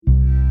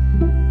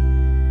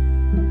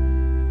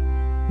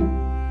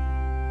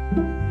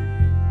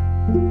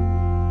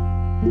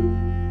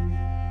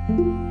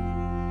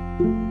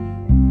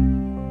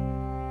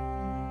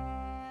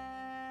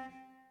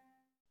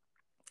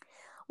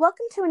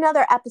Welcome to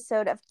another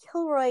episode of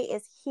Kilroy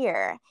is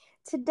Here.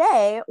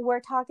 Today, we're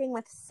talking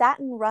with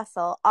Satin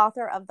Russell,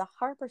 author of the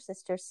Harper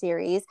Sisters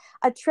series,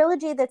 a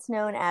trilogy that's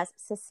known as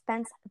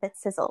Suspense That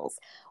Sizzles.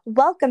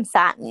 Welcome,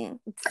 Satin.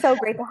 It's so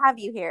great to have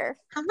you here.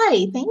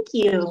 Hi, thank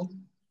you.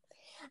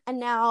 And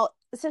now,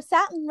 so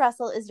Satin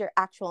Russell is your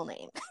actual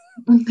name.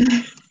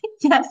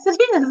 Yes,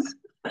 it is.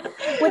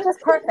 Which is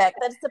perfect.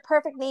 That's the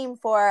perfect name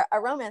for a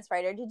romance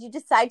writer. Did you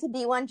decide to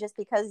be one just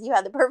because you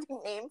had the perfect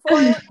name for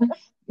it?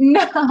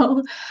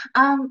 No.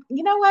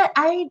 You know what?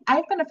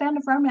 I've been a fan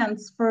of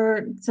romance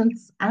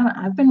since I don't know,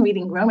 I've been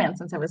reading romance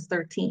since I was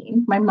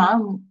 13. My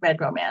mom read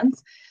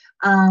romance.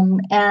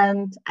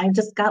 And I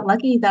just got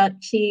lucky that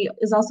she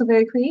is also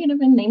very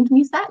creative and named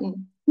me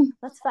Satin.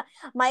 That's fun.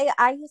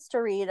 I used to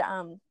read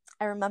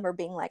I remember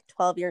being like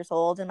 12 years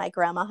old and my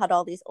grandma had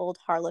all these old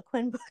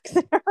Harlequin books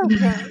in her room.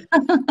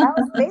 That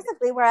was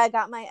basically where I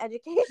got my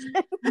education.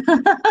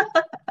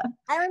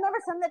 I remember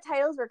some of the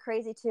titles were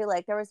crazy too.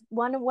 Like there was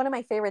one of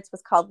my favorites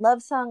was called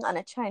Love Song on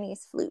a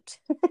Chinese Flute.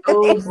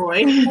 Oh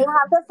boy. They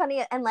have the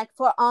funny and like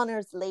For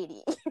Honor's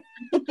Lady.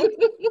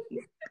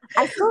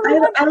 I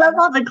love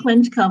all the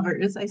clinch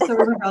covers. I still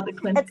remember all the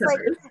clinch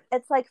covers.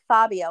 It's like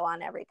Fabio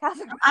on every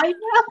cover. I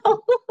know.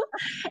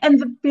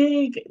 And the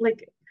big,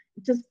 like,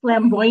 just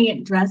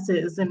flamboyant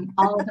dresses and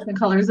all different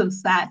colors of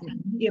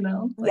satin,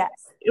 Yes.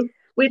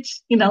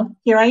 Which,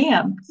 here I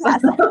am.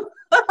 Yes. So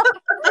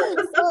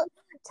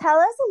tell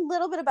us a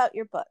little bit about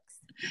your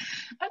books.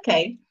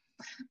 Okay.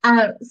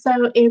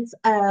 So it's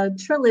a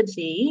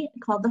trilogy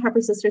called the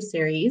Harper Sisters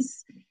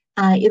series.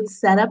 It's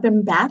set up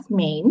in Bath,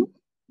 Maine.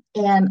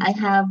 And I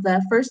have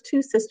the first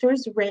two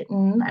sisters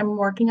written. I'm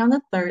working on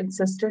the third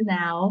sister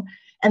now.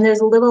 And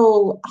there's a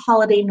little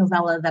holiday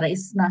novella that I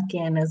snuck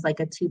in as like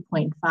a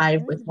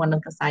 2.5 with one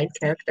of the side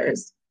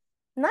characters.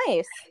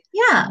 Nice.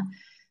 Yeah.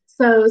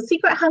 So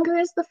Secret Hunger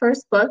is the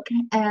first book,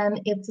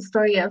 and it's a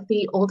story of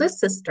the oldest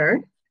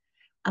sister.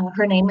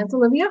 Her name is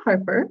Olivia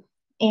Harper,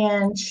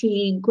 and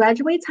she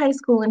graduates high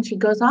school and she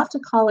goes off to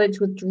college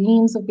with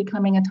dreams of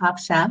becoming a top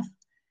chef.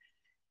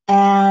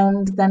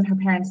 And then her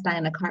parents die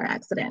in a car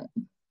accident.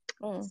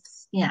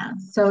 Yeah.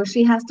 So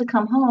she has to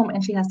come home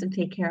and she has to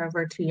take care of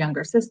her two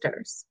younger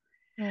sisters.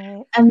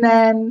 Right. And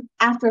then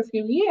after a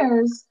few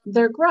years,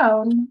 they're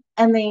grown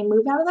and they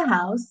move out of the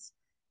house,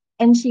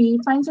 and she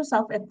finds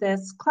herself at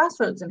this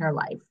crossroads in her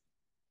life.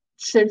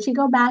 Should she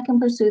go back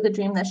and pursue the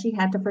dream that she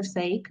had to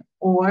forsake,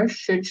 or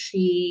should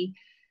she,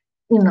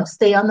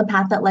 stay on the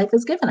path that life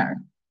has given her?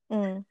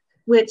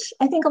 Which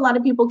I think a lot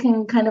of people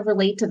can kind of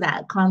relate to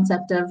that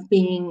concept of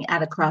being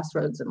at a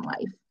crossroads in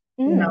life.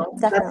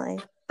 Definitely.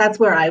 That's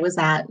where I was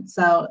at.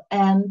 So,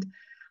 and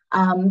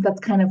that's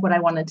kind of what I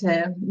wanted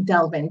to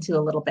delve into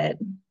a little bit.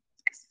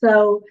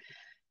 So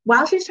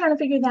while she's trying to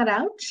figure that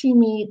out, she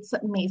meets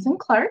Mason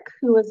Clark,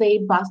 who is a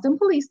Boston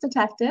police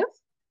detective.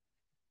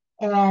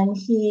 And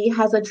he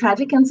has a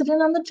tragic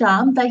incident on the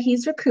job that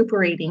he's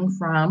recuperating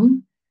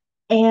from.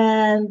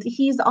 And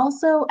he's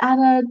also at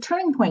a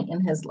turning point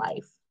in his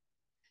life.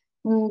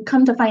 And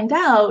come to find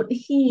out,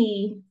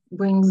 he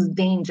brings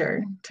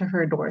danger to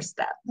her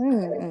doorstep.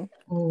 Interesting.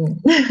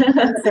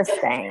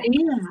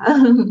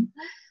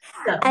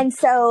 Yeah. And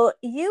so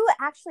you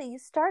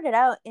started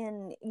out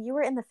you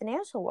were in the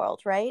financial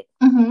world, right?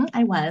 Mm-hmm,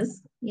 I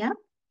was. Yeah.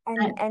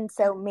 And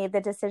so made the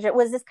decision.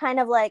 Was this kind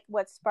of like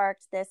what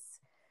sparked this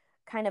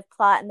kind of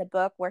plot in the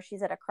book where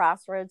she's at a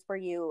crossroads? Were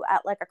you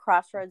at like a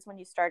crossroads when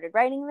you started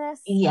writing this?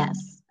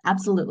 Yes,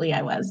 absolutely.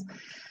 I was.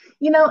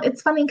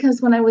 It's funny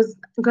because when I was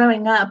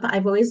growing up,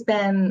 I've always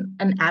been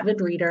an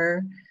avid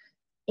reader.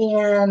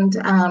 And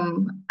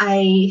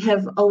I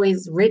have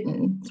always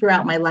written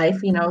throughout my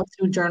life,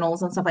 through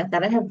journals and stuff like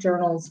that. I have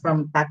journals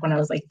from back when I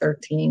was like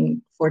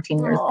 13, 14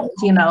 years old,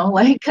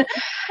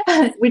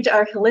 which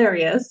are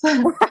hilarious.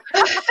 But,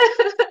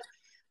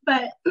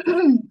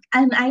 and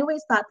I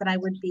always thought that I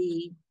would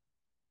be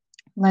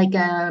like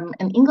an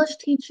English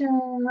teacher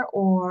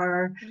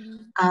or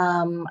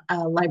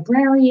a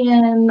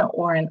librarian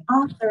or an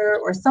author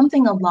or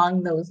something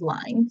along those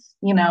lines,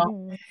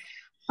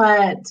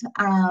 But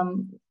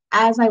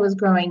as I was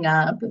growing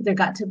up, there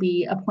got to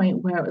be a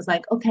point where it was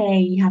like, okay,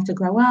 you have to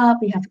grow up.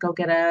 You have to go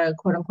get a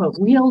quote unquote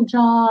real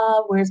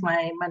job. Where's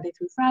my Monday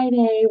through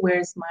Friday?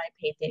 Where's my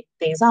paid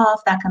days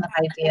off? That kind of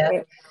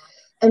idea.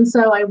 And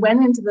so I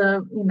went into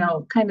the,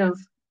 kind of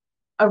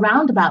a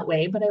roundabout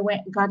way, but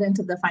got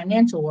into the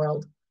financial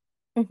world.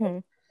 Mm-hmm.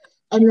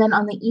 And then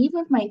on the eve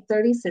of my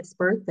 36th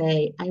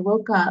birthday, I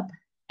woke up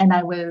and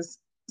I was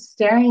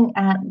staring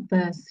at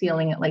the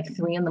ceiling at like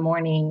 3 a.m,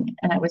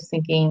 and I was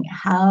thinking,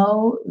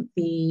 how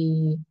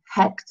the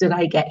heck did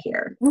I get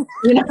here?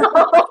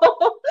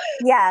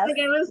 Yeah. Like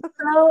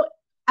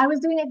I was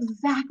doing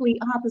exactly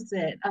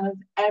opposite of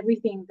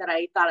everything that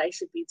I thought I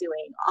should be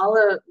doing. All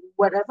of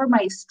whatever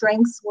my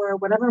strengths were,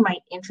 whatever my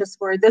interests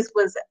were, this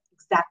was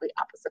exactly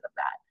opposite of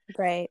that.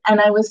 Right. And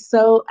I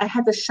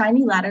had the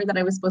shiny ladder that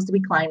I was supposed to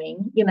be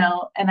climbing,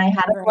 and I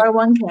had a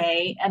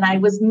 401k and I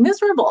was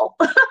miserable.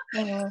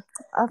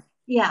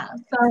 Yeah.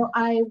 So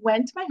I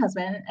went to my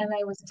husband and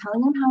I was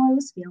telling him how I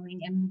was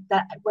feeling, and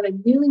that what I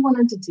really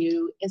wanted to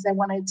do is I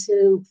wanted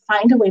to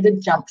find a way to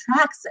jump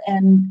tracks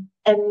and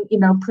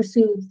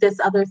pursue this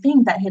other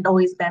thing that had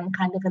always been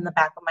kind of in the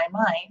back of my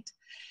mind.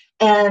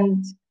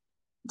 And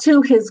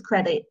to his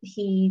credit,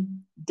 he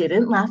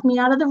didn't laugh me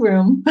out of the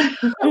room.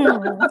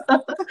 Mm.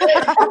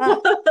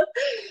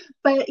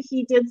 But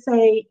he did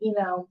say,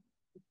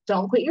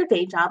 don't quit your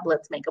day job.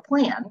 Let's make a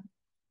plan.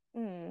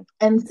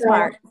 And so,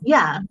 Smart.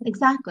 yeah,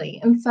 exactly.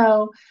 And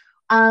so,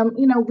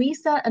 we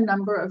set a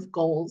number of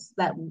goals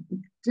that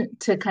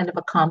to kind of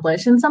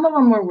accomplish, and some of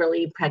them were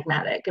really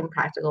pragmatic and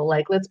practical,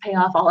 like let's pay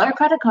off all our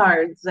credit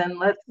cards and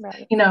let's,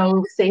 Right.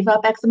 save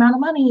up X amount of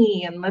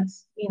money and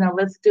let's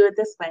do it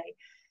this way.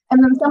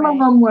 And then some of Right.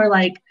 them were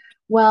like,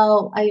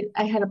 well, I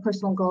had a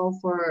personal goal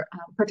for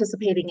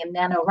participating in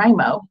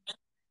NaNoWriMo,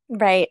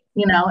 Right.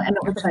 and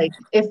it was like,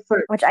 if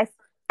for Which I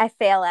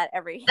fail at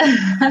every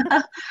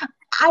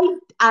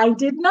I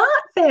did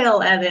not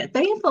fail at it,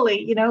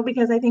 thankfully,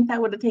 because I think that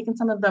would have taken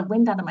some of the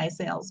wind out of my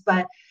sails.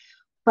 But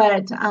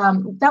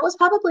that was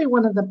probably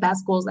one of the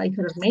best goals I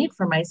could have made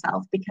for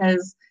myself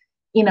because,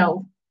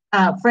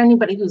 for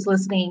anybody who's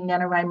listening,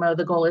 NaNoWriMo,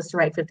 the goal is to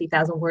write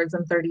 50,000 words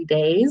in 30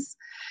 days.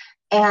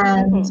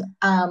 And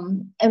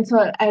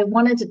so I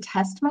wanted to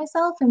test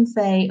myself and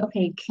say,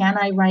 okay, can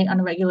I write on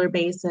a regular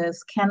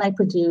basis? Can I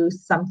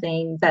produce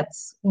something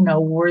that's,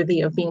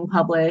 worthy of being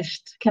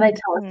published? Can I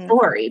tell a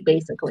story,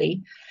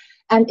 basically?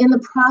 And in the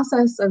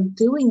process of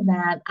doing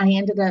that, I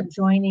ended up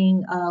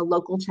joining a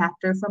local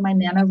chapter for my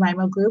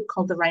NaNoWriMo group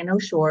called the Rhino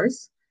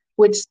Shores,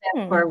 which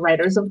stands for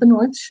Writers of the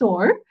North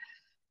Shore.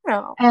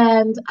 Oh.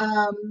 And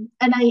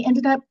I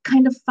ended up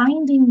kind of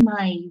finding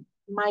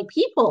my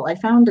people. I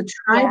found a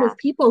tribe of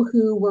people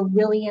who were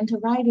really into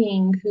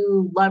writing,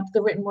 who loved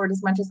the written word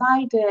as much as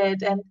I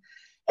did.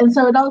 And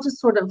so it all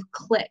just sort of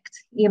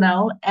clicked,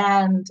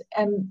 and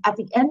at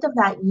the end of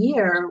that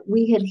year,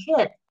 we had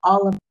hit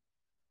all of,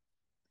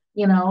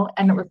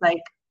 and it was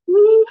like,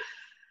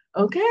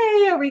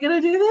 okay, are we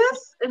going to do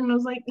this? And it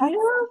was like, yeah,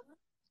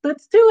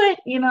 let's do it,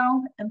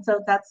 and so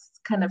that's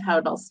kind of how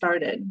it all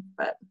started.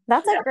 But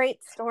that's a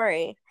great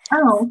story.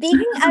 Oh.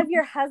 Speaking of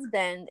your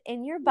husband,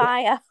 in your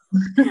bio,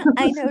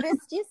 I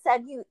noticed you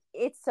said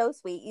it's so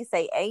sweet. You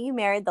say, you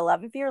married the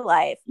love of your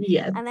life.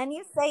 Yes. And then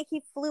you say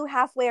he flew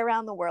halfway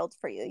around the world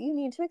for you. You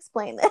need to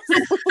explain this.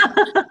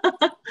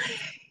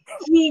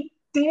 He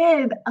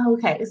did.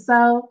 Okay.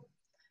 So,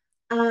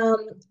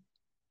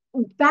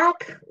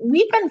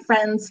 we've been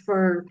friends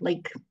for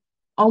like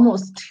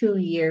almost 2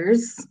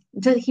 years.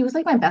 He was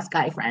like my best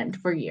guy friend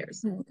for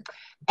years.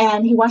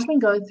 And he watched me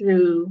go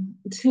through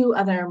 2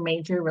 other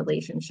major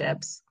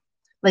relationships.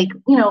 Like,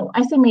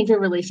 I say major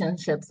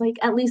relationships, like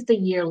at least a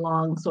year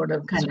long sort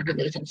of kind of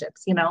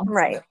relationships,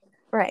 Right.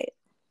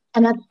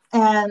 And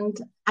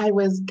I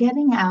was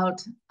getting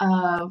out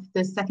of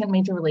the second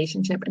major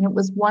relationship, and it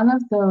was one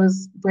of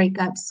those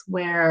breakups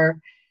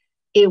where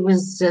it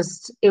was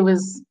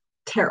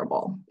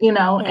terrible,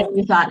 and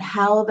you thought,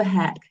 how the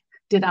heck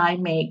did I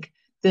make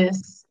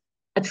this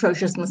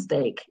atrocious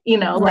mistake?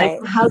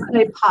 Like, how could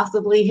I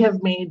possibly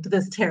have made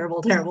this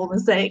terrible, terrible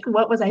mistake?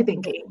 What was I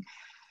thinking?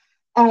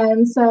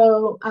 And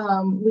so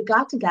we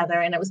got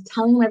together, and I was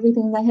telling him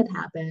everything that had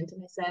happened.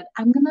 And I said,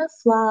 I'm going to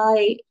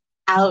fly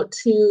out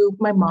to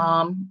my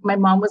mom. My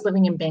mom was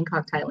living in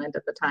Bangkok, Thailand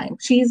at the time.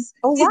 She's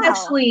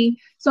actually,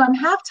 so I'm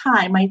half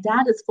Thai. My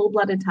dad is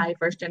full-blooded Thai,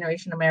 first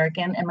generation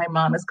American, and my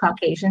mom is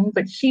Caucasian,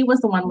 but she was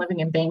the one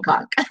living in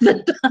Bangkok at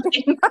the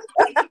time.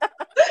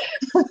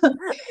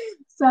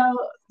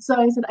 So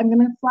I said, I'm going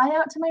to fly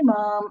out to my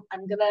mom.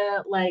 I'm going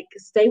to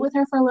stay with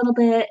her for a little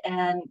bit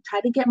and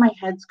try to get my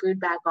head screwed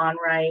back on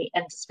right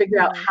and just figure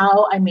out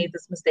how I made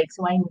this mistake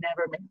so I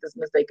never make this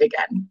mistake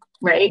again.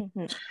 Right.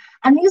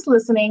 And he's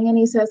listening and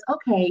he says,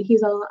 okay,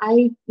 he's all,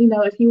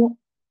 if you,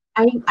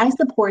 I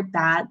support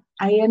that.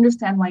 I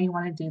understand why you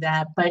want to do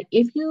that. But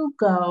if you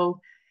go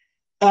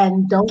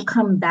and don't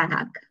come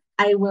back,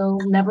 I will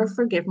never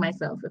forgive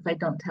myself if I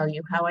don't tell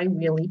you how I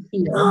really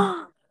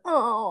feel.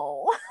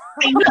 Oh.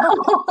 I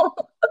know.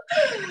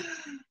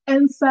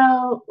 And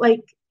so,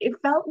 it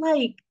felt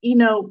like,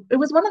 it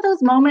was one of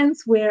those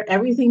moments where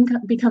everything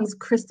becomes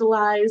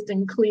crystallized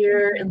and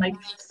clear, and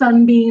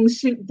sunbeams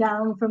shoot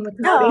down from the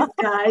cloudy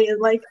sky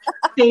and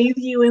bathe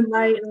you in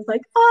light. And it's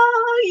like,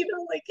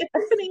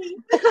 epiphany.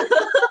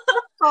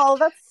 Oh,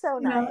 that's so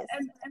nice.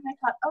 And I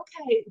thought,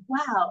 okay,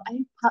 wow,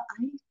 I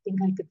think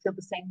I could feel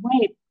the same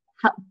way.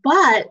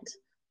 But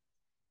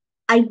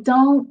I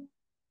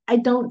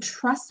don't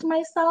trust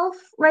myself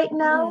right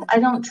now. I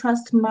don't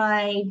trust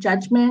my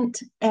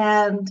judgment,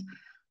 and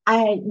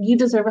you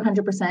deserve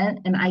 100%,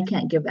 and I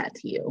can't give that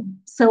to you.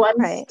 So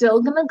I'm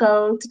still gonna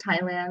go to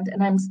Thailand,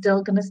 and I'm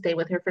still gonna stay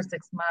with her for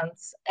 6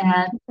 months.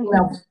 And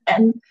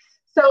and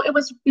so it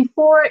was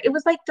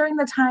during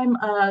the time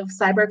of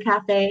cyber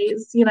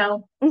cafes,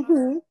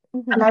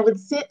 and I would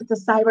sit at the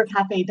cyber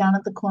cafe down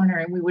at the corner,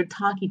 and we would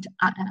talk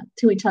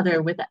to each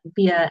other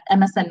via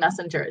MSN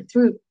Messenger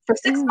for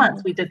 6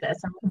 months. We did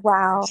this.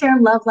 And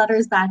sharing love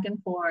letters back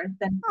and forth.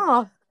 And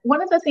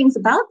one of the things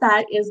about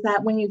that is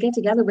that when you get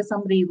together with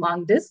somebody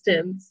long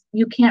distance,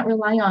 you can't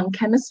rely on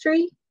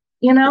chemistry.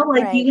 Like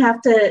Right. you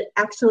have to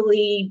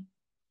actually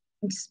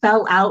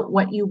spell out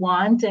what you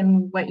want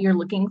and what you're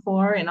looking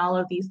for and all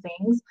of these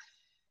things.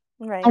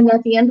 Right. And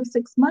at the end of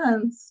 6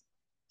 months,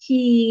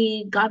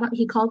 he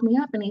called me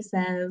up and he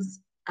says,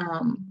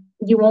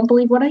 you won't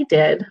believe what I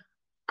did.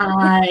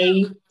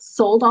 I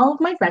sold all of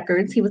my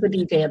records. He was a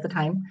DJ at the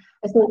time.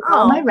 I sold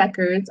all my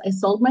records. I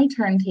sold my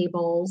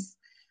turntables.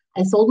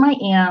 I sold my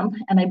amp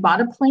and I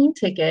bought a plane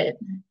ticket.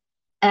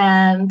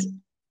 And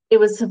it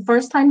was the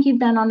first time he'd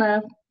been on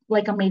a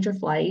major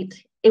flight.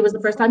 It was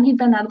the first time he'd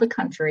been out of the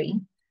country.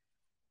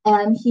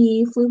 And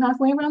he flew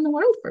halfway around the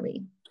world for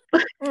me.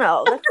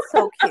 Oh, that's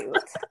so cute.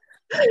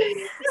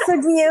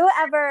 So do you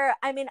ever,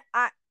 I mean,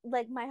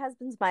 my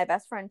husband's my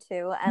best friend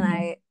too, and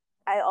I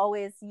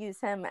always use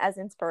him as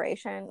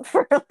inspiration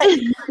for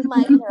my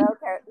hero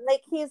character.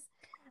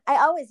 I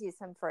always use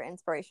him for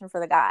inspiration for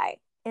the guy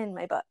in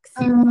my books.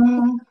 I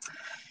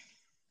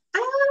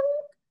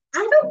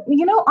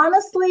don't,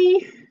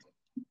 honestly,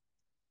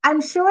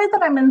 I'm sure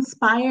that I'm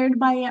inspired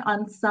by it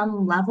on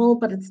some level,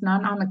 but it's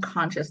not on a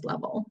conscious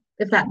level,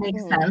 if that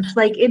makes sense.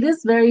 Like, it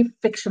is very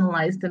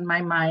fictionalized in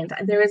my mind.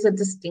 There is a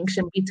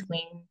distinction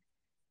between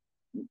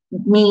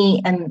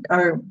me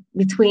or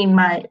between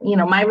my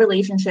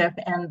relationship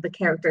and the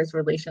characters'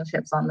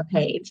 relationships on the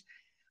page.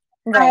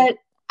 Right.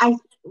 But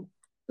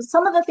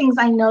some of the things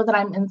I know that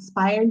I'm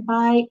inspired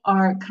by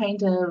are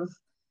kind of,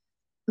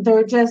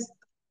 they're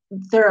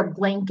a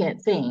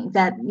blanket thing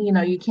that,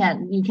 you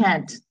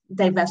can't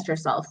divest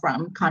yourself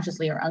from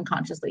consciously or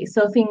unconsciously.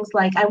 So things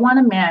like, I want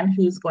a man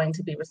who's going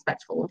to be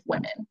respectful of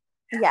women.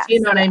 Yes. Do you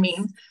know what I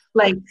mean?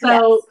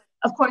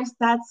 Of course,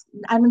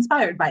 I'm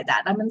inspired by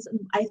that.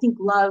 I think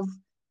love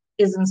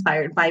is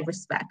inspired by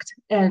respect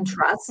and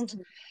trust.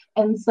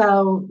 And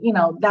so,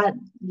 that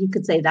you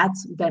could say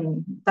that's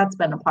been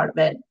a part of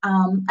it.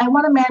 I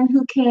want a man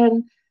who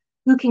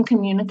can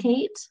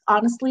communicate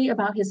honestly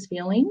about his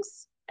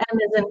feelings and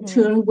is in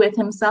tune with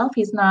himself.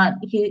 He's not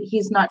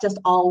just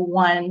all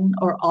one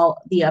or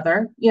all the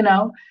other,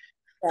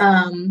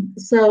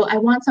 So I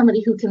want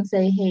somebody who can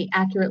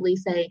accurately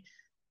say,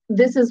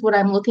 this is what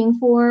I'm looking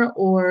for,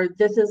 or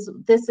this is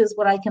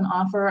what I can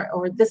offer,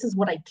 or this is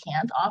what I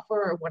can't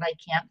offer, or what I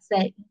can't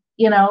say,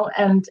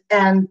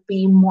 and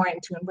be more in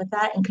tune with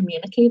that and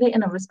communicate it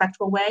in a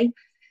respectful way,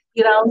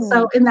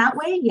 So in that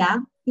way, yeah,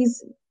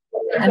 he's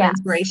an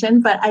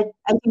inspiration, but I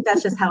think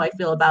that's just how I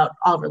feel about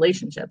all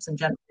relationships in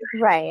general.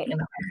 Right.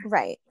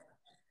 Right.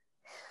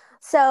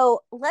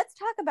 So let's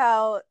talk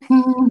about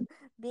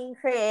being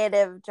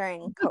creative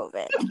during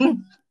COVID.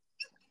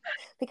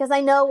 Because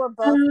I know we're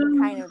both in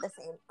kind of the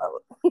same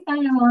boat. I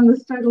am on the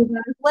struggle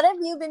bus. What have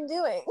you been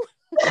doing?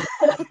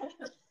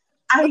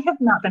 I have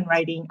not been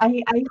writing.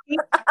 I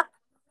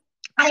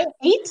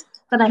hate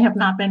that I have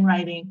not been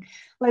writing.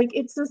 Like,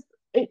 it's just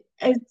it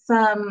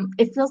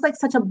feels like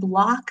such a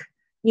block,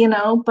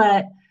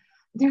 but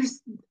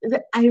there's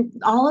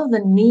all of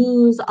the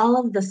news,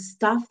 all of the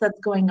stuff that's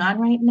going on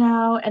right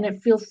now, and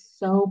it feels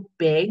so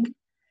big.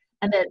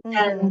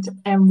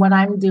 And what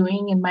I'm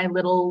doing in my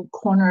little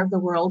corner of the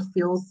world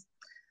feels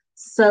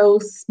so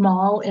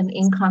small and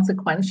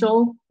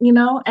inconsequential, and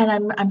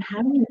I'm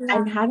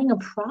having a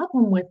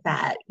problem with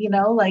that,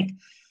 like,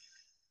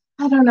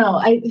 I don't know.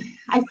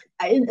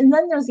 And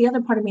then there's the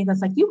other part of me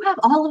that's like, you have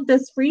all of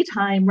this free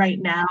time right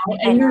now,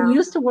 and you're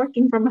used to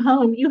working from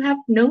home. You have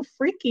no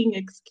freaking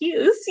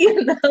excuse,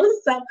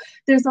 So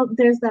there's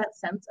that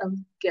sense of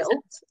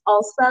guilt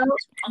also,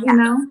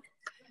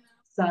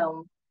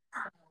 So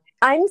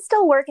I'm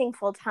still working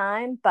full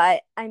time,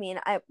 but I mean,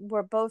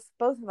 we're both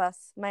of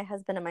us, my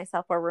husband and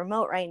myself, are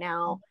remote right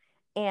now,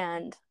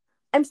 and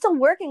I'm still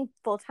working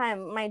full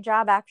time. My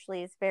job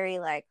actually is very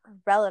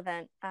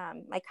relevant.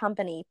 My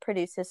company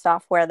produces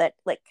software that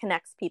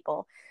connects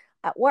people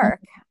at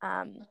work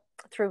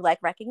through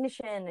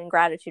recognition and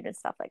gratitude and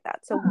stuff like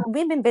that. So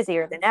we've been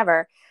busier than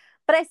ever,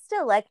 but I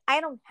still I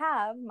don't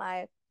have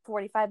my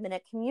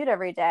 45-minute commute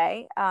every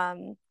day.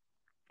 So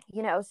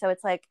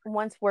it's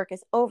once work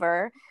is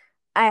over,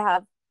 I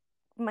have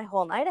my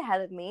whole night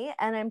ahead of me,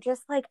 and I'm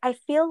just I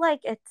feel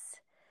like it's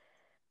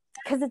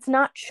because it's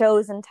not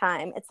chosen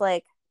time. It's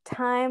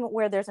time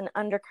where there's an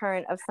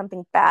undercurrent of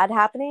something bad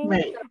happening.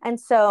 Right. And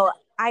so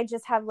I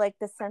just have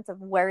this sense of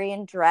worry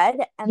and dread,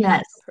 and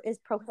that is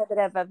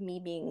prohibitive of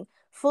me being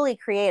fully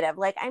creative.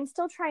 I'm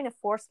still trying to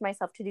force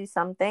myself to do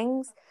some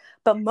things,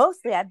 but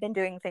mostly I've been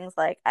doing things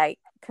I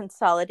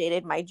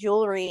consolidated my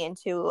jewelry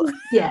into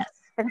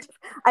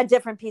a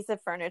different piece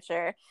of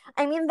furniture.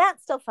 I mean,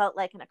 that still felt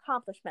like an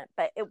accomplishment,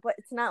 but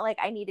it's not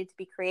I needed to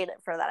be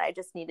creative for that. I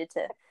just needed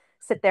to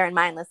sit there and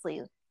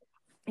mindlessly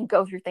and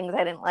go through things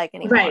I didn't like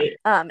anymore. Right.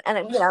 And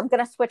I'm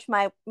going to switch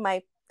my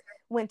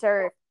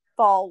winter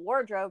fall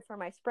wardrobe for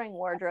my spring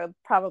wardrobe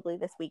probably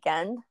this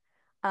weekend.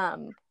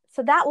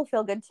 So that will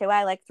feel good too.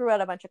 I threw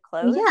out a bunch of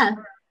clothes. Yeah.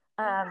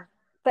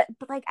 But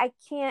I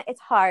can't,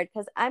 it's hard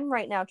because I'm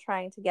right now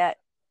trying to get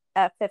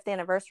a 5th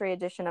anniversary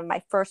edition of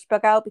my first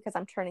book out because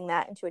I'm turning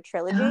that into a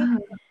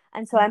trilogy.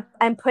 And so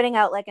I'm putting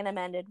out like an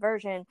amended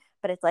version,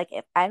 but it's like,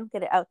 if I don't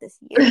get it out this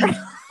year,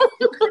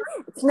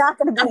 it's not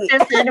going to be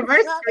fifth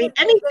anniversary,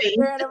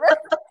 anything.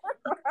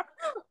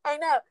 I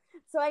know.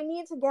 So I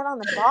need to get on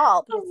the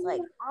ball because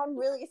like I'm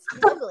really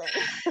struggling.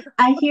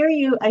 I hear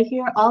you. I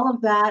hear all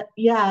of that.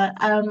 Yeah.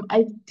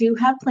 I do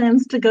have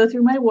plans to go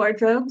through my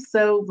wardrobe,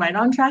 so right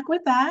on track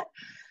with that.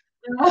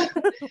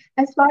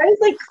 As far as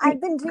like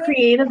I've been doing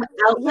creative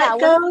outlet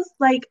goes,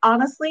 like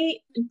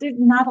honestly, there's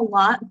not a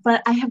lot,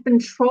 but I have been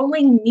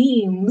trolling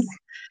memes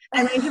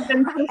and I have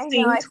been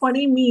posting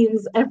 20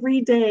 memes every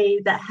day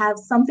that have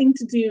something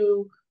to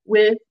do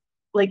with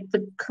like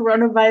the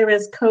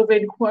coronavirus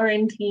COVID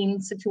quarantine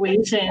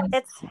situation.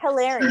 It's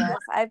hilarious.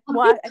 I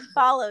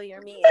follow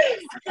your memes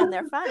and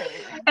they're funny.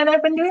 And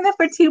I've been doing that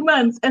for 2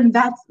 months, and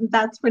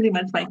that's pretty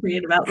much my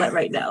creative outlet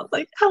right now.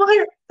 Like,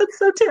 that's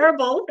so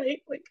terrible,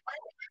 right? Like,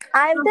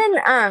 I've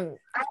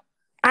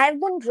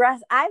been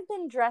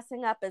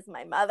dressing up as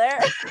my mother.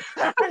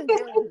 I've been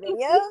doing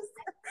videos.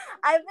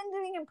 I've been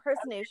doing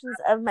impersonations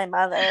of my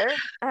mother.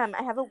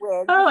 I have a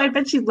wig. Oh, I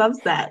bet she loves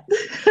that.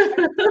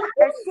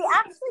 She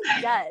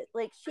actually does.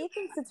 Like, she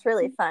thinks it's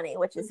really funny,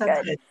 which is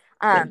good.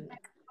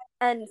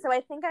 And so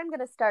I think I'm going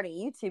to start a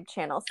YouTube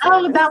channel soon.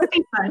 Oh, that would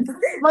be fun.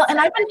 Well, and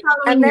I've been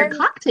following your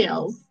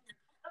cocktails.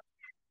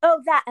 Oh,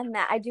 that.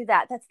 I do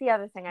that. That's the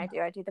other thing I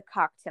do. I do the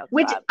cocktail club.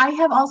 Which I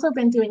have also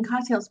been doing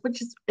cocktails,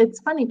 it's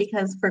funny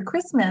because for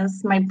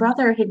Christmas, my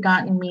brother had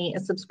gotten me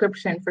a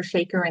subscription for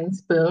Shaker and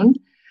Spoon,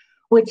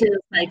 which is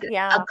like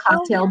a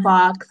cocktail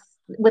box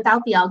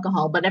without the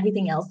alcohol, but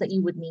everything else that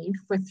you would need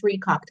for 3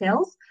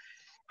 cocktails.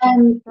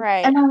 And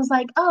I was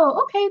like,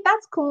 oh, okay,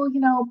 that's cool,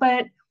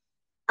 but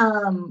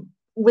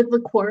with the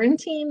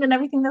quarantine and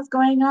everything that's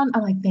going on,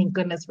 I'm like, thank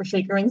goodness for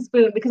Shaker and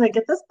Spoon, because I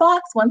get this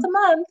box once a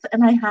month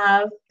and I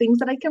have things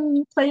that I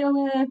can play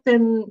with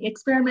and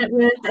experiment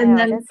with. And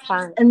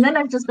then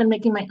I've just been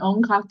making my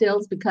own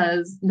cocktails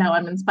because now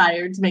I'm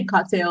inspired to make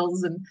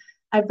cocktails. And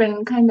I've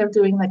been kind of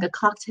doing like a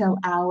cocktail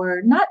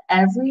hour, not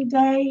every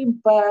day,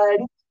 but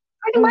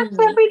pretty much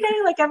every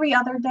day, like every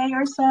other day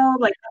or so,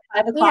 like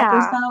at 5 o'clock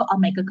or so, I'll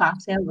make a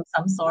cocktail of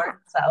some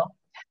sort. So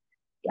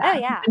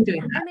yeah, I've been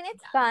doing that. I mean,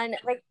 it's fun.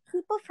 Like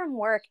people from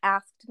work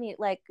asked me to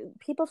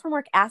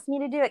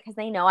do it because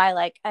they know I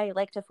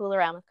like to fool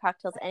around with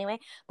cocktails anyway.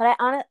 But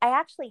I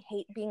actually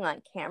hate being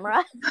on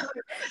camera.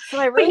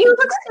 So but you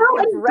look so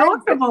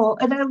adorable,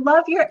 and I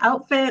love your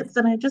outfits,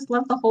 and I just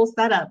love the whole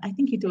setup. I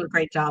think you do a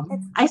great job.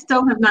 I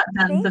still have not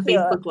done the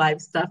Facebook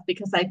Live stuff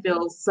because I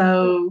feel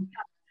so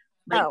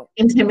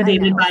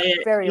intimidated by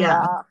it. Very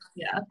raw.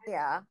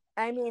 Yeah.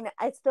 I mean,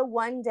 it's the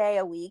one day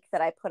a week that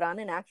I put on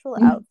an actual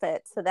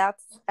outfit. So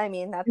that's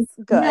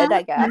good,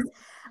 I guess.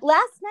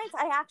 Last night,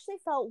 I actually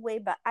felt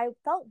I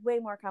felt way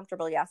more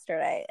comfortable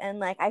yesterday. And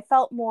like, I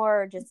felt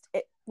more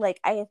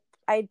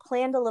I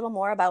planned a little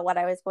more about what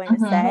I was going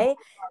to say.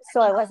 So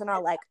I wasn't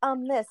all like,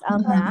 this,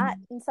 that.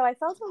 And so I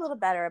felt a little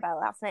better about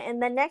last night.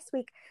 And then next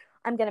week,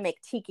 I'm going to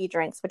make tiki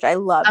drinks, which I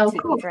love tiki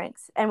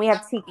drinks. And we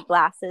have tiki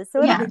glasses.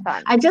 So it'll be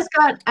fun. I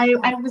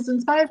was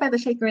inspired by the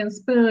Shaker and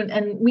Spoon,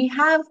 and we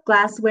have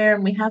glassware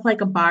and we have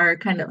like a bar,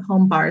 kind of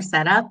home bar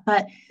setup,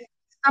 but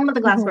some of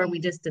the glassware we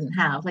just didn't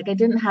have. Like I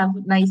didn't have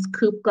nice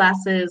coupe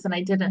glasses and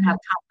I didn't have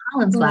Tom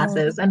Collins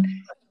glasses. And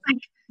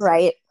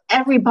like,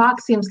 every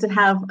box seems to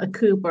have a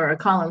coupe or a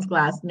Collins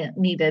glass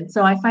needed.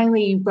 So I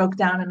finally broke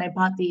down and I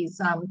bought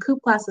these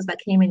coupe glasses that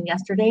came in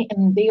yesterday,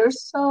 and they are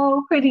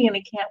so pretty and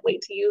I can't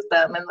wait to use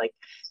them. And like,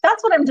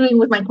 that's what I'm doing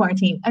with my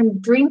quarantine. I'm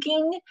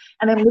drinking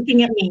and I'm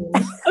looking at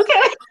memes.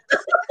 Okay.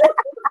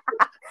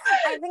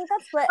 I think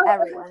that's what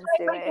everyone's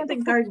doing.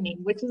 And gardening,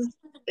 which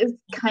is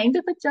kind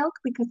of a joke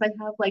because I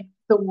have like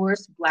the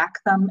worst black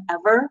thumb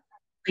ever.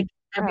 Like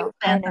every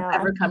plant that's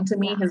ever come to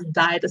me has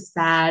died a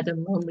sad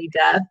and lonely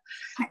death.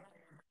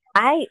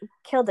 I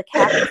killed a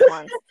cactus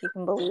once, if you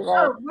can believe it.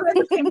 Oh, we're in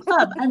the same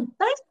club. And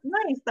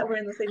nice that we're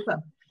in the same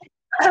club.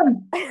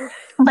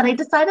 But I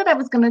decided I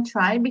was going to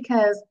try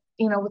because,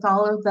 with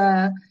all of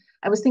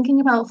I was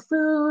thinking about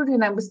food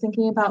and I was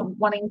thinking about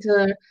wanting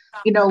to,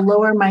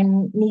 lower my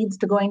needs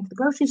to going to the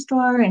grocery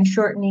store and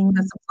shortening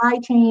the supply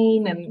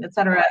chain and et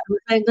cetera.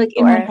 In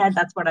my head,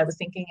 that's what I was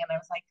thinking. And I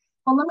was like,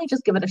 well, let me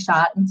just give it a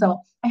shot. And so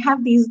I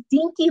have these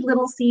dinky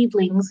little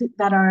seedlings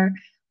that are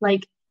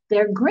like,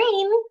 they're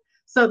green.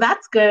 So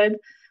that's good.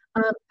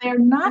 They're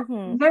not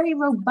very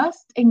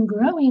robust and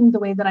growing the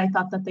way that I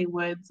thought that they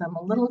would. So I'm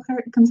a little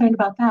concerned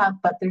about that,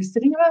 but they're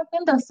sitting around the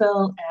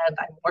windowsill and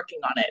I'm working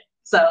on it.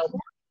 So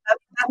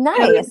that's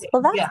nice.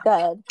 Well, that's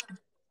good.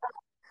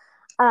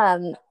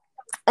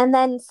 And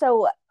then,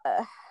 so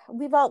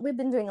we've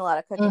been doing a lot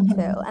of cooking too.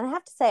 And I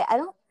have to say, I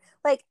don't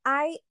like,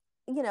 I'm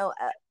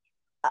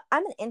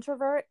an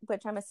introvert,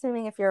 which I'm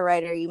assuming if you're a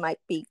writer, you might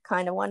be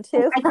kind of one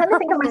too. I kind of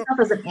think of myself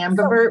as an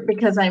ambivert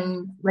because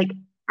I'm like,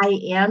 I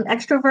am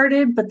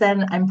extroverted, but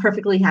then I'm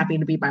perfectly happy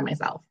to be by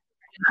myself.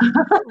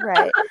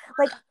 Right.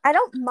 Like, I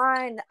don't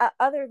mind,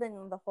 other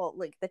than the whole,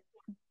 like, the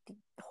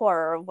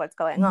horror of what's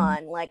going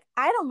on. Like,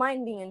 I don't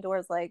mind being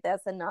indoors like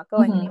this and not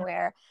going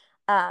anywhere.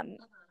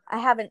 I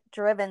haven't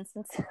driven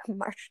since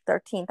March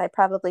 13th. I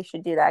probably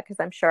should do that because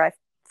I'm sure I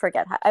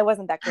forget how I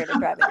wasn't that great at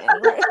driving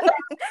anyway.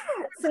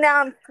 So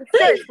now I'm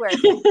sure it's worse.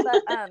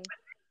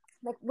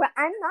 But like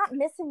I'm not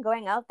missing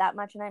going out that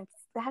much, and I'm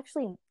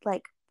actually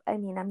like, I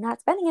mean, I'm not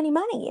spending any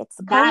money. It's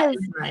kind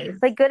of nice.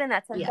 like good in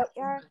that sense. Yeah.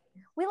 But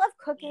we love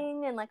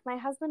cooking, and like my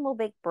husband will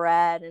bake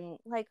bread, and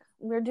like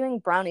we're doing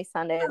brownie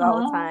sundaes all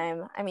the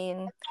time. I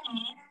mean,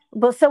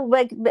 but so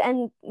like,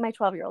 and my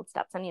 12-year-old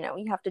stepson, you know,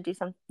 you have to do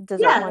some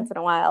dessert once in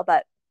a while.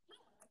 But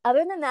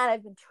other than that,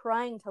 I've been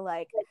trying to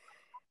like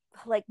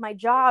my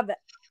job,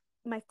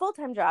 my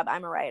full-time job,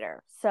 I'm a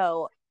writer.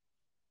 So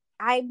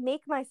I've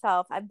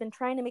been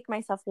trying to make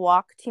myself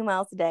walk 2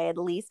 miles a day at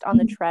least on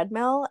the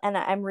treadmill. And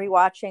I'm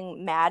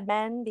rewatching Mad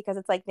Men because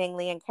it's like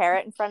Bingley and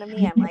Carrot in front of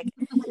me. I'm like,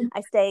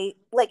 I stay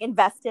like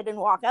invested and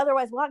walk.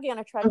 Otherwise, walking on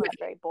a treadmill is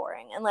very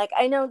boring. And like,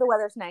 I know the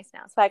weather's nice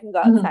now, so I can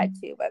go outside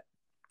too. But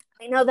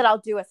I know that I'll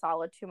do a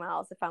solid 2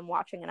 miles if I'm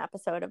watching an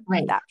episode of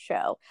that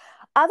show.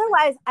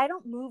 Otherwise, I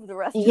don't move the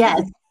rest of the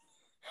day.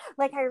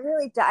 Like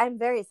I'm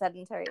very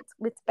sedentary.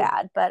 It's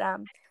bad. But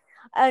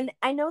and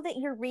I know that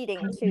you're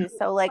reading too.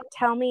 So like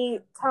tell me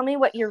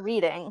what you're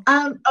reading.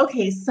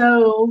 Okay,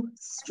 so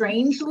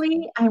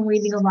strangely, I'm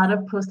reading a lot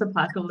of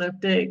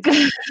post-apocalyptic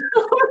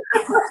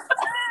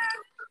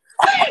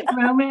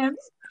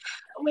romance.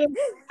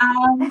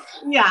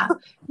 Yeah.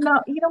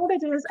 No, you know what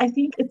it is? I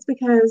think it's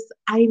because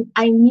I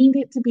need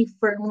it to be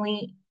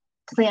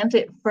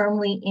planted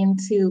firmly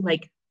into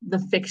like the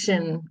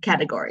fiction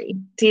category.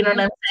 Do you know what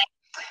I'm saying?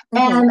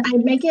 And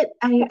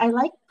I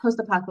like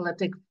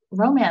post-apocalyptic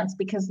romance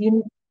because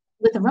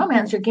with the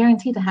romance, you're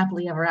guaranteed a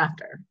happily ever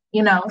after,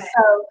 you know?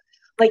 So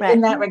like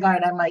in that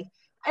regard, I'm like,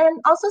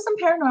 and also some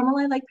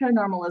paranormal. I like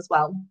paranormal as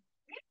well.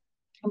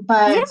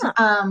 But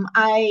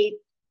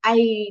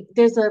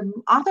there's an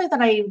author that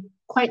I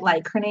quite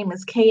like. Her name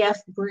is K.F.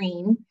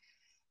 Breene.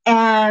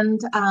 And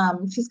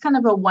she's kind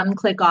of a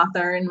one-click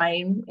author in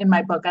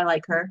my book. I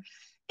like her.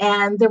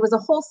 And there was a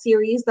whole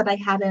series that I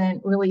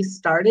hadn't really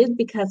started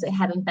because it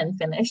hadn't been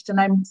finished. And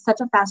I'm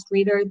such a fast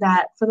reader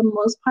that for the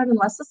most part,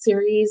 unless the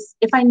series,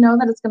 if I know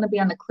that it's going to be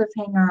on a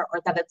cliffhanger or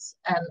that it's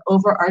an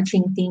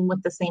overarching theme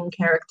with the same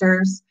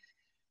characters,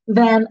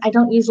 then I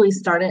don't usually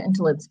start it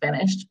until it's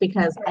finished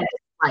because I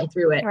just fly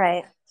through it.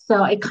 Right.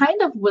 So I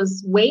kind of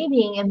was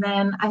waiting, and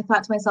then I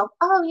thought to myself,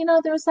 oh, you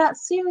know, there's that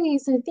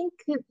series. I think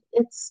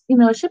it's, you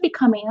know, it should be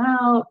coming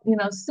out, you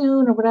know,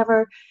 soon or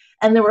whatever.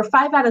 And there were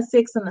 5 out of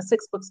 6, and the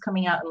 6th book's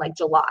coming out in like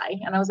July.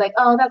 And I was like,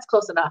 oh, that's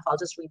close enough. I'll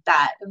just read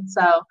that. And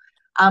so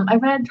I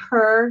read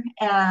her,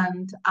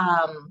 and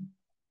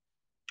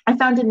I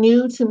found a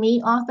new to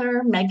me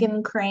author,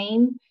 Megan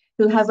Crane,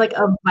 who has like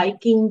a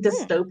Viking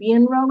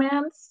dystopian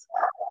romance.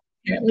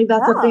 Apparently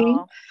that's a thing.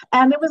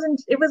 And it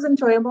was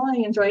enjoyable. I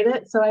enjoyed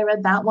it. So I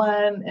read that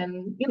one,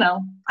 and you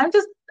know,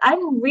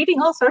 I'm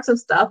reading all sorts of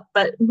stuff,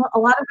 but a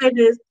lot of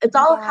it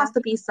all has to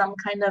be some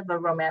kind of a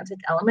romantic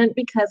element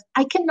because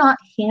I cannot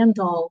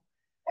handle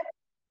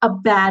a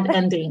bad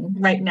ending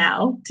right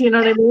now. Do you know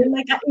what I mean?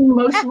 Like I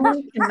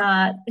emotionally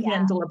cannot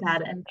handle a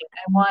bad ending.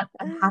 I want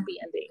a happy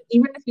ending.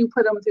 Even if you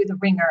put them through the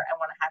ringer, I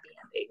want a happy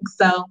ending.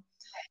 So,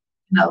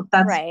 you know,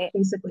 that's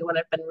basically what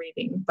I've been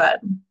reading. But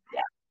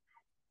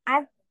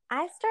yeah.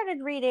 I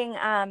started reading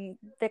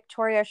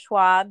Victoria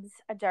Schwab's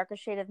A Darker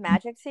Shade of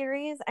Magic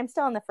series. I'm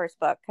still in the first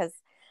book because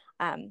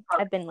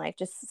I've been like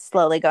just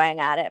slowly going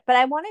at it. But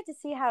I wanted to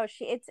see how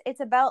it's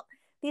about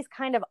these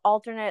kind of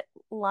alternate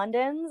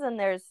Londons, and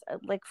there's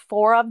like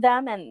 4 of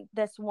them, and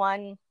this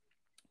one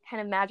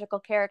kind of magical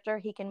character,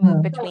 he can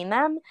move between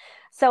them.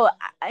 So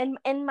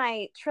in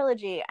my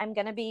trilogy, I'm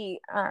going to be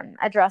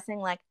addressing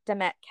like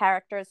Demet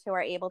characters who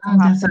are able to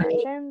cross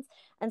dimensions.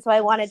 And so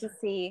I wanted to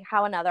see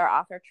how another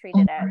author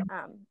treated it,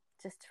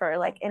 just for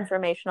like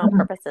informational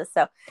purposes.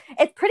 So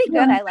it's pretty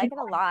good. I like it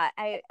a lot.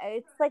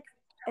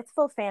 It's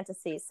full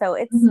fantasy, so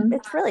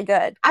it's really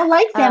good. I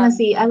like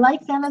fantasy. I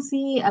like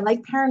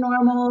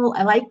paranormal.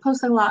 I like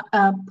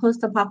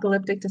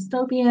post-apocalyptic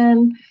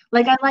dystopian.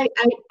 Like I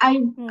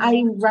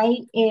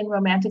write in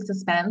romantic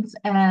suspense,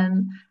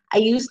 and I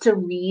used to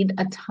read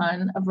a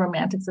ton of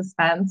romantic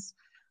suspense.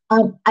 I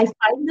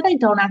find that I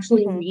don't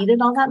actually read it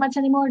all that much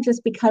anymore,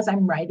 just because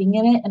I'm writing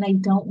in it, and I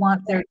don't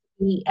want there to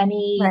be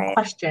any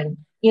question,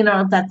 you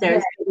know, that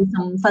there's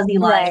some fuzzy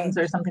lines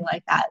or something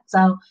like that.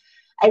 So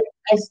I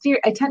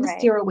tend to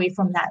steer away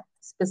from that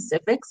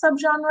specific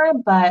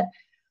subgenre, but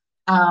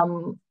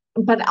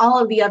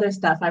all of the other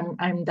stuff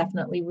I'm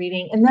definitely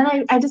reading. And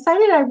then I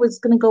decided I was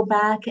going to go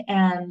back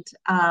and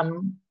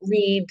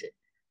read,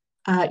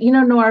 you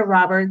know, Nora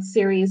Roberts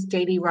series,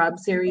 J.D. Robb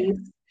series.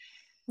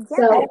 Yeah.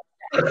 So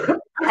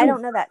I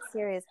don't know that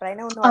series, but I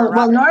know Nora Roberts.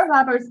 Well, Nora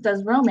Roberts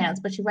does romance,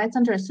 but she writes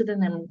under a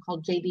pseudonym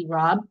called J.D.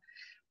 Robb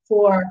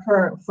for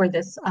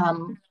this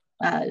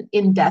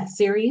In Death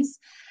series.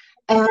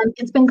 And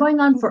it's been going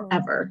on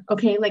forever.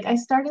 Okay. Like I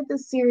started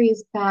this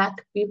series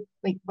back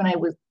like when I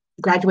was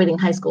graduating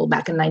high school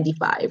back in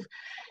 95.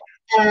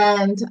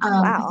 And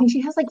I think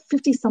she has like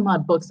 50 some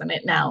odd books in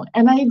it now.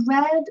 And I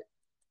read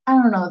I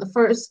don't know, the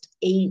first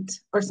 8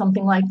 or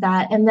something like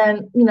that. And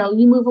then,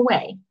 you move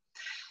away.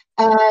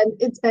 And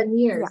it's been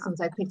years Yeah.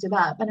 since I picked it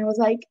up. And I was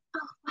like,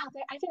 oh,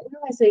 wow, I didn't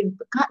realize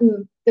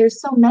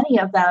there's so many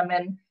of them.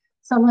 And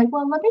so I'm like,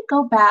 well, let me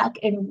go back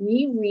and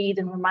reread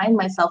and remind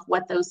myself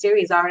what those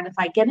series are. And if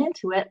I get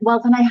into it, well,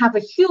 then I have a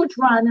huge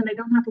run and I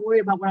don't have to worry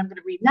about what I'm going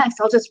to read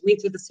next. I'll just read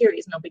through the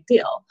series, no big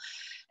deal.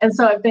 And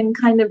so I've been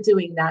kind of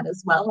doing that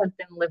as well. I've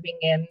been living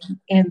in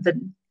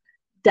the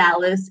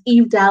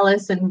Eve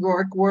Dallas and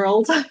Rourke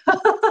world.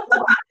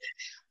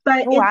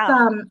 But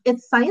Wow.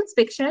 it's science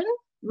fiction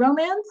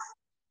romance,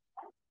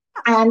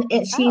 and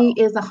she Oh.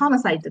 is a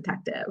homicide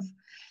detective.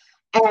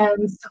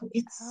 And so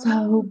it's so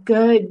Oh.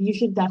 good. You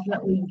should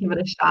definitely give it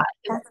a shot.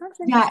 That sounds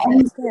Yeah, interesting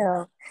and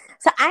too.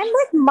 So I'm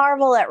like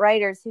marvel at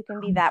writers who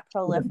can be that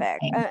prolific,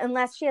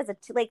 unless she has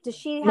like, does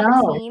she have a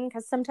no. team?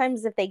 Because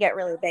sometimes if they get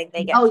really big,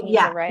 they get Oh teams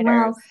yeah. of writers.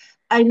 Well,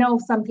 I know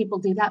some people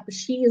do that, but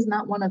she is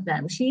not one of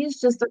them. She is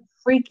just a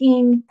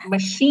freaking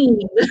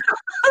machine.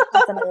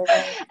 That's amazing.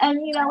 And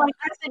like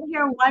I'm sitting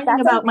here whining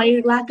That's about my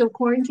amazing. lack of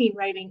quarantine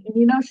writing,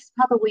 and she's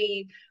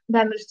probably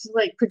managed to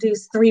like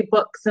produce 3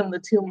 books in the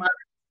 2 months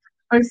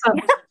or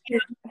something.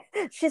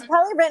 She's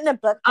probably written a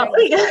book Oh,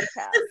 during this yeah.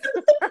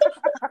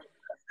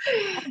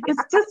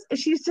 podcast.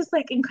 She's just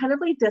like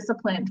incredibly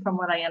disciplined from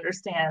what I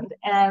understand.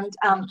 And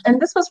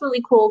this was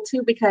really cool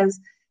too, because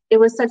it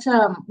was such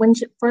when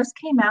she first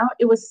came out,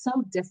 it was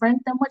so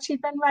different than what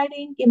she'd been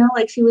writing,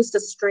 like she was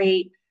just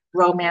straight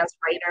romance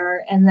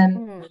writer. And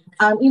then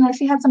Mm.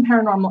 she had some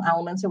paranormal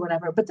elements or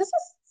whatever, but this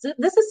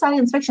is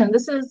science fiction.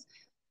 This is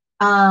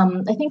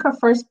I think her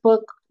first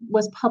book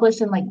was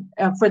published in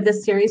for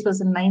this series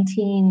was in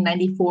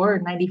 1994 or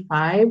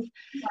 95.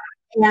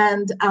 Oh,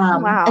 And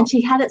wow.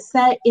 she had it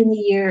set in the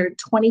year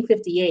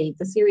 2058.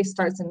 The series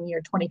starts in the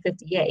year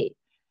 2058.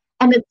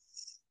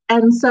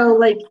 And so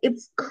like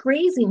it's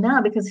crazy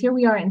now because here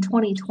we are in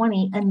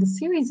 2020 and the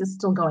series is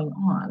still going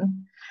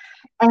on.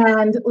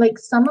 And like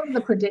some of the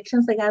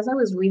predictions, like as I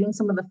was reading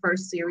some of the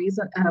first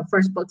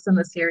books in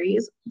the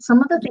series, some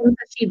of the things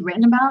that she'd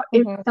written about,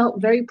 it Mm-hmm. felt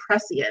very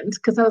prescient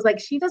because I was like,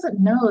 she doesn't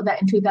know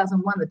that in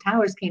 2001 the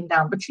towers came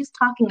down, but she's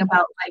talking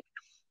about like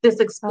this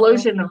Oh,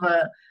 explosion of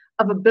a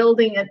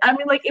building, and I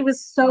mean, like it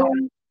was so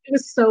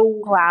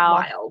wow.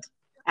 wild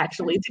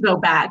actually to go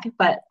back.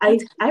 But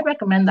That's I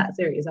recommend that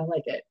series. I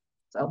like it.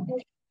 So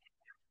just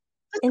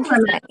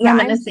interesting. Yeah, I'm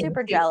reminiscing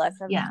super too.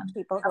 jealous of Yeah.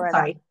 people who I'm are that.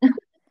 sorry.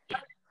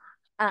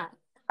 Uh,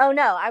 oh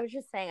no, I was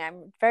just saying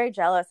I'm very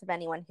jealous of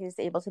anyone who's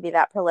able to be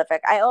that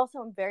prolific. I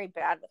also am very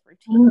bad with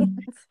routines.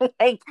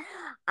 Like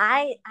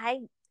I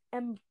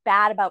am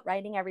bad about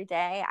writing every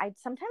day. I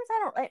sometimes I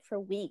don't write for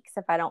weeks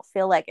if I don't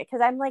feel like it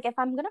because I'm like if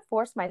I'm gonna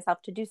force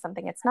myself to do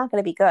something, it's not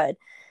gonna be good.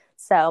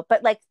 So,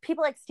 but like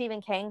people like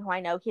Stephen King, who I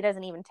know he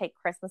doesn't even take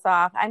Christmas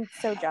off. I'm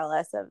so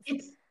jealous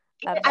It's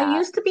of I that.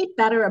 used to be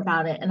better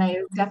about it, and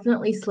I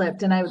definitely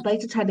slipped, and I would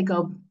like to try to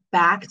go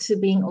back to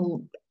being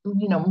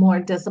more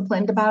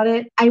disciplined about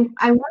it. I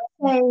want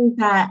to say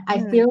that I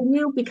Mm. feel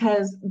you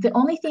because the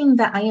only thing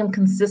that I am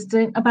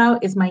consistent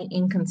about is my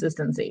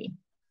inconsistency.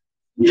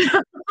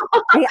 I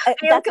Yeah, am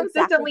that's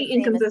exactly the consistently same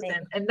as me.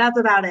 inconsistent, and that's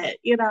about it.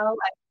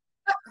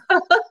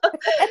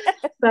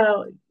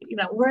 So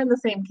we're in the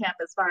same camp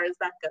as far as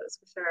that goes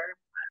for sure.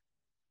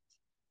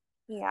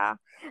 Yeah.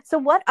 So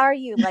what are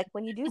you like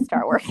when you do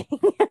start working?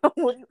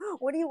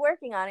 What are you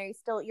working on?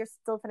 Are you're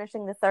still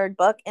finishing the third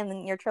book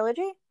in your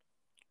trilogy?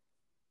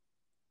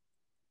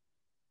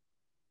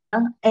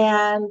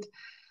 And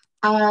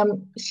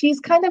she's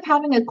kind of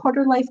having a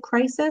quarter life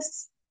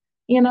crisis.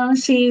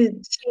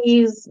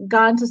 She's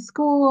gone to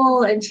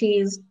school and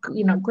she's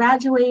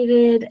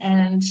graduated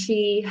and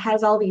she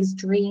has all these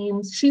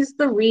dreams. She's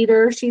the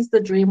reader, she's the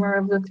dreamer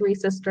of the 3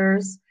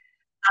 sisters.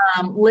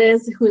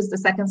 Liz, who is the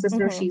second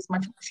sister,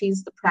 Mm-hmm.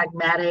 she's the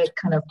pragmatic,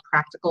 kind of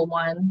practical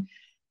one.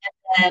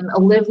 And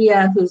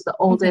Olivia, who's the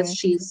Mm-hmm. oldest,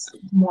 she's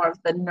more of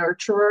the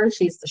nurturer.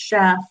 She's the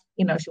chef.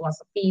 She wants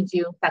to feed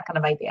you, that kind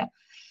of idea.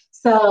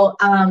 So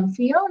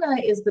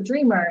Fiona is the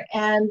dreamer,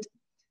 and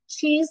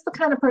she's the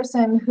kind of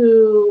person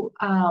who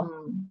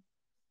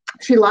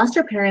she lost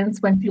her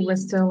parents when she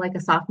was still like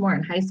a sophomore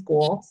in high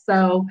school.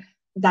 So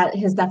that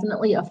has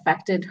definitely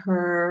affected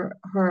her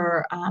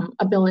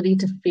ability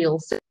to feel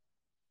sick.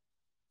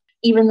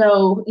 Even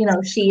though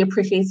she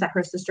appreciates that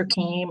her sister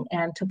came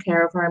and took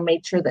care of her and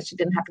made sure that she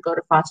didn't have to go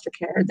to foster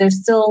care,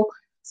 there's still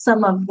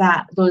some of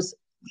those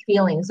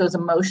feelings, those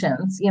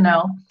emotions,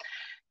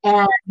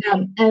 and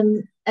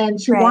and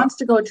she Right. wants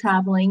to go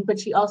traveling, but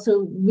she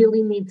also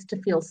really needs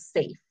to feel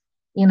safe,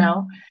 you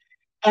know.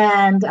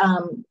 And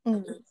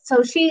Mm-hmm.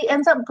 so she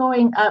ends up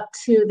going up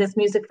to this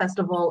music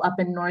festival up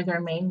in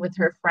northern Maine with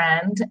her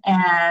friend,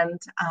 and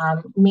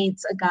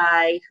meets a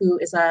guy who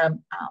is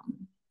um,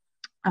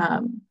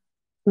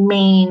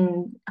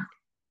 Maine.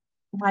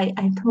 Why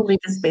I totally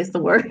just spaced the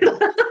word.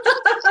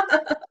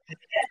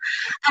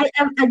 I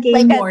am a Like game a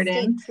state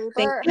warden. Thank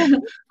trooper.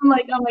 you. I'm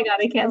like, oh my god,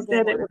 I can't Oh,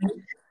 game stand it.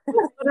 warden.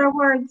 What are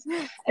words?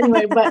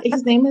 Anyway, but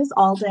his name is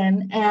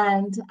Alden,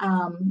 and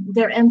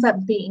there ends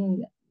up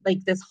being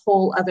like this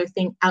whole other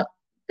thing out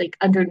like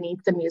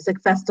underneath the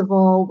music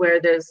festival where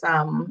there's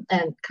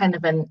and kind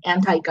of an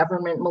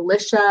anti-government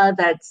militia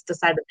that's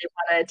decided they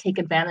want to take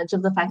advantage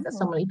of the fact that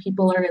so many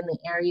people are in the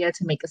area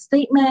to make a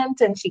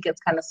statement, and she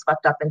gets kind of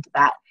swept up into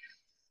that.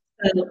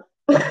 So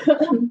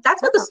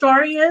that's what the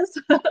story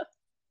is.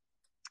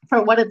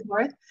 For what it's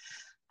worth.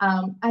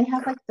 I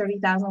have like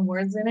 30,000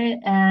 words in it,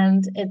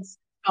 and it's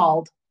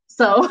stalled.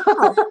 So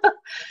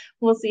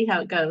we'll see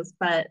how it goes.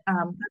 But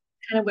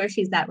that's kind of where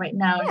she's at right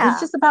now. Yeah.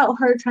 It's just about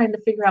her trying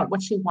to figure out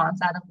what she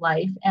wants out of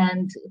life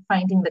and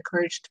finding the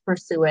courage to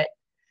pursue it.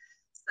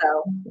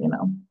 So, you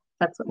know,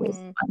 that's what was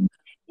fun.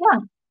 Yeah.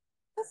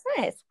 That's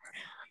nice.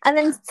 And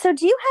then, so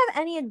do you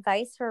have any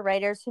advice for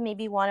writers who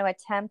maybe want to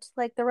attempt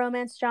like the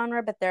romance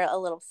genre, but they're a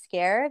little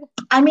scared?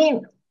 I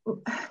mean,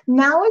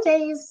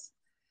 nowadays,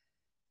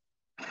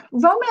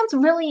 romance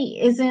really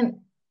isn't.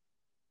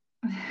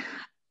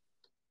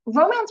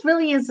 Romance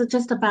really is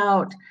just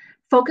about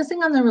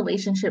focusing on the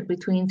relationship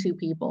between two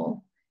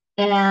people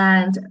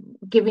and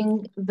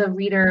giving the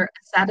reader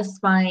a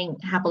satisfying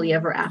happily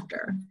ever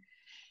after.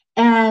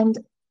 And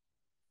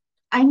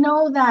I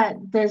know that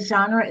the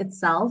genre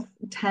itself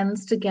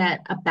tends to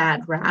get a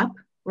bad rap,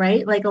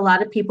 right? Like a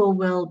lot of people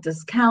will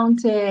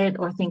discount it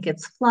or think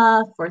it's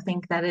fluff or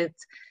think that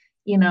it's,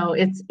 you know,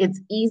 it's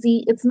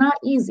easy. It's not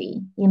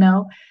easy, you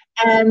know.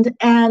 And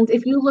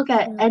if you look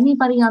at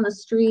anybody on the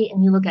street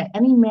and you look at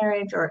any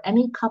marriage or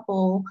any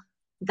couple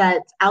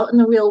that's out in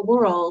the real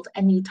world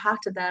and you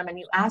talk to them and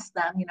you ask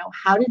them, you know,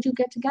 how did you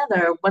get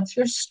together? What's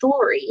your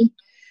story?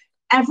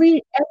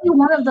 Every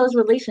one of those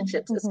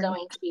relationships is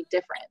going to be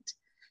different.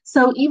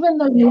 So even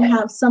though you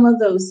have some of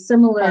those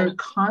similar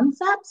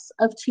concepts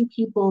of two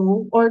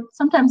people, or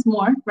sometimes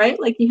more, right?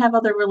 Like you have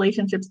other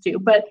relationships too,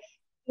 but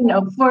you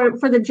know,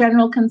 for the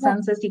general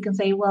consensus, you can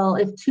say, well,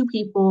 if two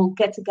people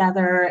get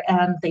together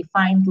and they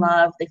find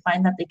love, they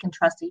find that they can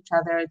trust each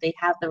other, they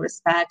have the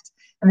respect,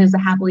 and there's a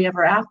happily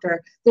ever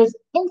after, there's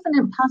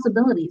infinite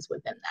possibilities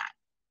within that,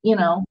 you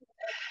know?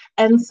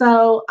 And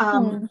so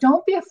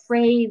don't be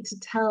afraid to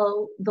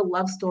tell the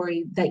love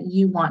story that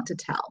you want to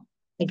tell.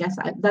 I guess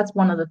that's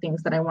one of the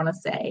things that I want to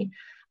say.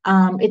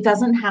 It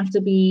doesn't have to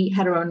be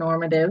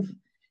heteronormative.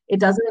 It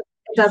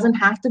doesn't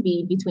have to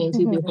be between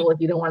two people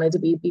if you don't want it to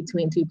be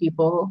between two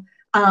people.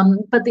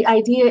 But the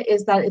idea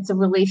is that it's a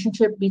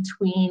relationship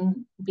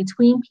between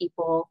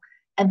people,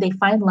 and they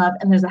find love,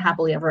 and there's a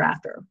happily ever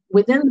after.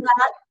 Within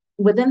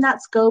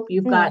that scope,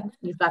 you've got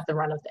the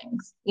run of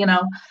things, you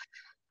know.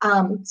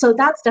 So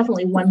that's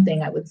definitely one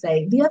thing I would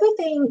say. The other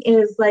thing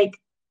is like,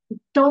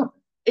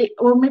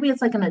 or maybe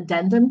it's like an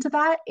addendum to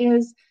that,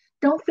 is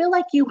don't feel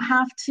like you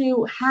have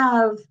to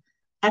have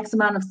X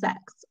amount of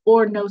sex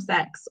or no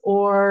sex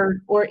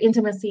or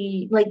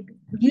intimacy. Like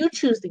you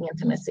choose the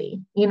intimacy,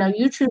 you know,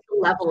 you choose the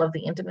level of the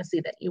intimacy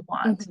that you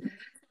want.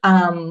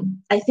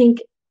 I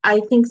think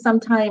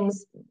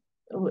sometimes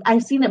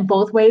I've seen it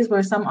both ways,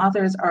 where some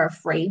authors are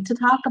afraid to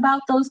talk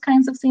about those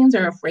kinds of scenes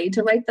or afraid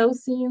to write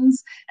those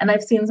scenes. And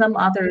I've seen some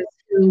authors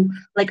who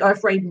like are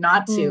afraid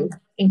not to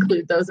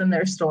include those in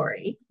their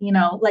story. You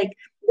know, like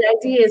the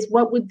idea is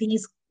what would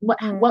these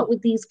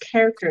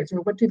characters,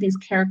 or what do these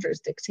characters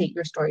dictate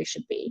your story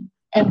should be,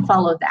 and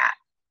follow that,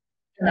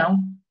 you know?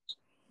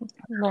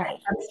 Right.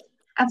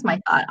 That's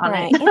my thought on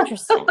it.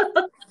 Interesting.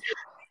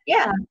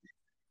 Yeah.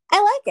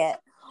 I like it.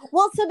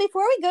 Well, so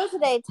before we go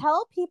today,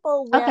 tell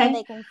people where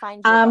they can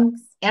find your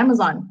books.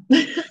 Amazon.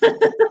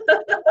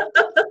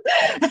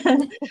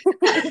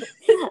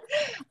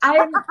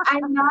 I'm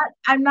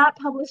not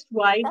published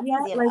wide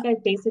yet. Like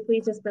I've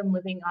basically just been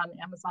living on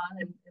Amazon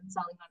and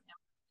selling on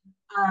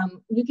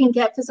Amazon. You can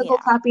get physical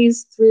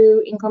copies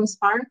through Income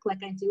Spark.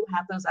 Like I do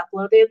have those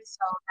uploaded,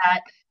 so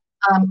that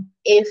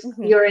if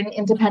you're an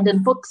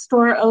independent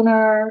bookstore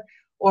owner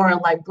or a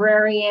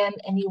librarian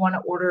and you want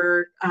to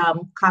order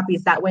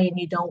copies that way and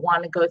you don't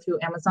want to go through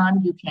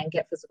Amazon, you can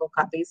get physical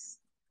copies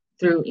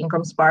through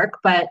Income Spark.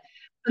 But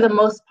for the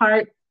most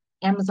part,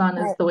 Amazon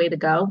is the way to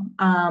go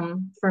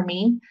for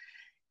me.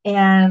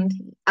 And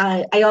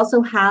I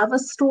also have a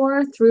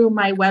store through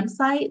my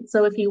website.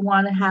 So if you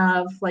want to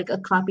have like a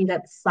copy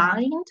that's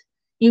signed,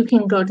 you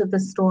can go to the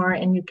store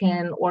and you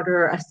can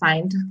order a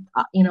signed,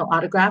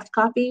 autographed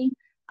copy.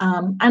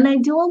 And I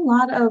do a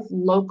lot of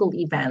local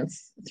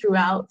events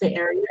throughout the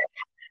area.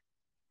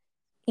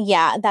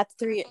 Yeah, that's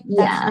through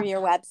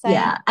your website.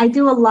 Yeah, I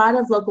do a lot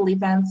of local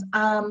events.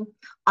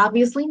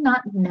 Obviously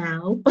not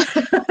now.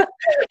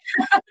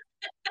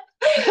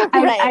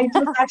 I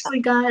just actually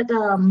got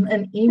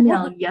an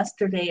email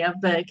yesterday of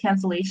the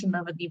cancellation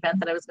of an event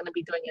that I was going to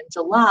be doing in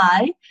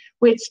July,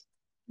 which,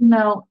 you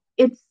know,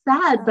 it's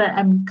sad, but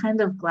I'm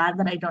kind of glad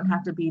that I don't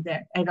have to be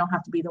there. I don't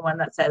have to be the one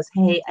that says,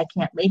 hey, I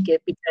can't make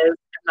it because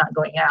I'm not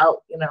going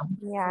out, you know.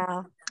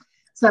 Yeah.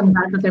 So I'm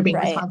glad that they're being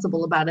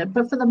responsible about it.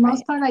 But for the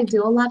most part, I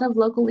do a lot of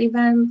local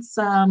events,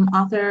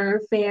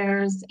 author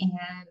fairs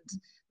and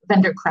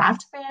vendor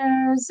craft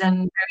fairs and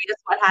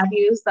various what have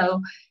you.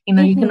 So, you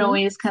know, you can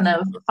always kind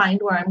of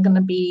find where I'm going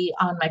to be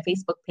on my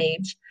Facebook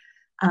page.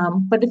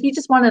 But if you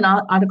just want an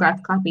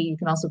autographed copy, you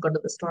can also go to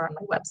the store on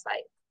my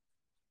website.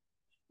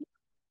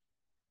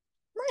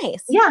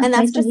 Nice. Yeah, And that's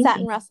nice and just easy.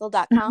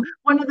 satinrussell.com.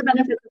 One of the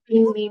benefits of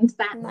being named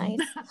Satin. Nice.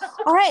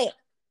 All right.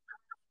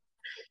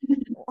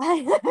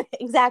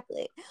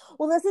 Exactly.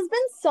 Well, this has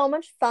been so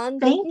much fun.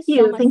 Thank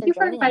you so much Thank for you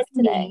for joining us inviting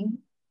today. me.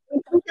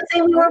 We can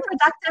say we were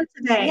productive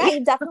today. Yeah,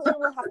 you definitely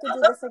will have to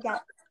do this again.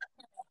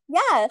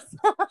 Yes.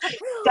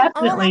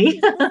 Definitely.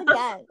 I will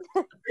have to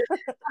do this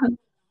again.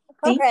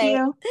 Thank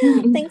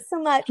you. Thanks so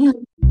much.